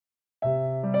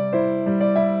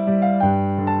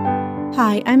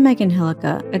Hi, I'm Megan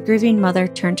Hillica, a grieving mother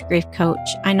turned grief coach.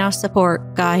 I now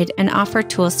support, guide, and offer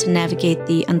tools to navigate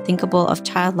the unthinkable of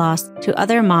child loss to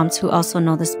other moms who also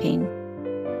know this pain.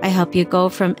 I help you go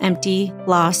from empty,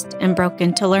 lost, and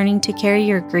broken to learning to carry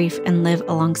your grief and live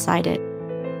alongside it.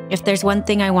 If there's one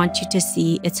thing I want you to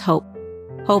see, it's hope.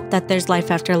 Hope that there's life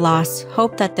after loss,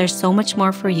 hope that there's so much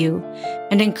more for you,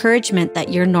 and encouragement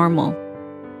that you're normal.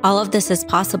 All of this is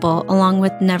possible, along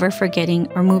with never forgetting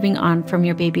or moving on from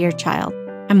your baby or child.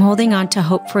 I'm holding on to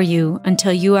hope for you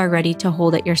until you are ready to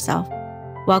hold it yourself.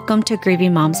 Welcome to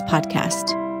Grieving Moms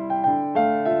Podcast.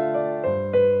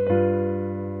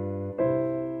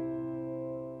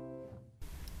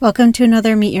 Welcome to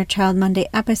another Meet Your Child Monday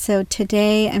episode.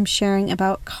 Today I'm sharing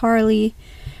about Carly.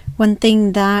 One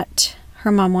thing that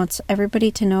her mom wants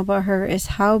everybody to know about her is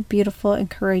how beautiful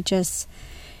and courageous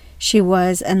she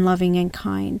was, and loving and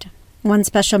kind. One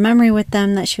special memory with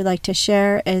them that she would like to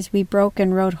share is we broke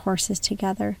and rode horses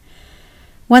together.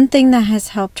 One thing that has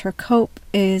helped her cope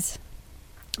is,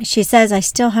 she says, I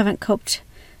still haven't coped.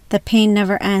 The pain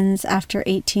never ends after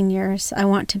 18 years. I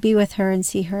want to be with her and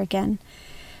see her again.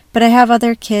 But I have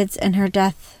other kids, and her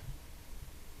death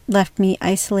left me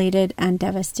isolated and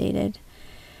devastated.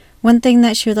 One thing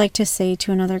that she would like to say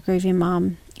to another grieving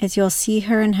mom is you'll see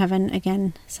her in heaven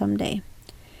again someday.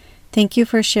 Thank you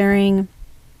for sharing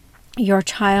your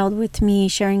child with me,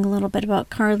 sharing a little bit about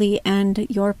Carly and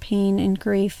your pain and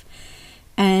grief.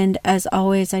 And as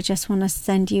always, I just want to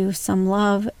send you some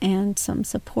love and some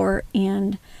support.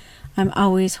 And I'm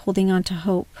always holding on to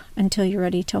hope until you're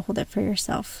ready to hold it for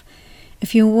yourself.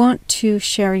 If you want to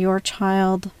share your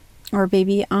child or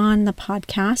baby on the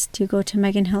podcast, you go to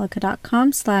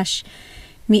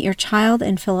meganhillica.com/meetyourchild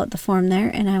and fill out the form there,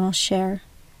 and I will share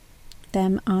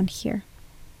them on here.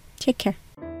 Take care.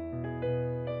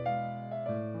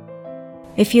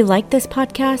 If you like this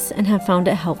podcast and have found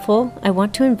it helpful, I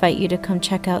want to invite you to come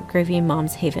check out Grieving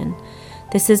Moms Haven.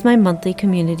 This is my monthly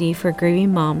community for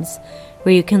grieving moms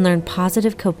where you can learn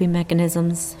positive coping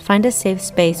mechanisms, find a safe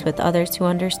space with others who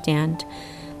understand,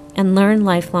 and learn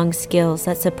lifelong skills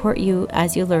that support you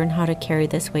as you learn how to carry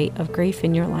this weight of grief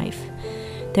in your life.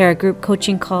 There are group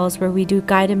coaching calls where we do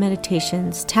guided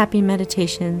meditations, tapping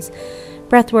meditations,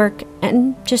 breath work,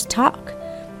 and just talk,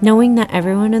 knowing that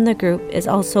everyone in the group is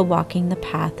also walking the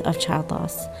path of child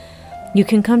loss. You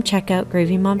can come check out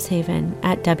Grieving Moms Haven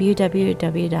at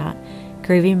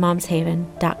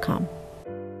www.grievingmomshaven.com.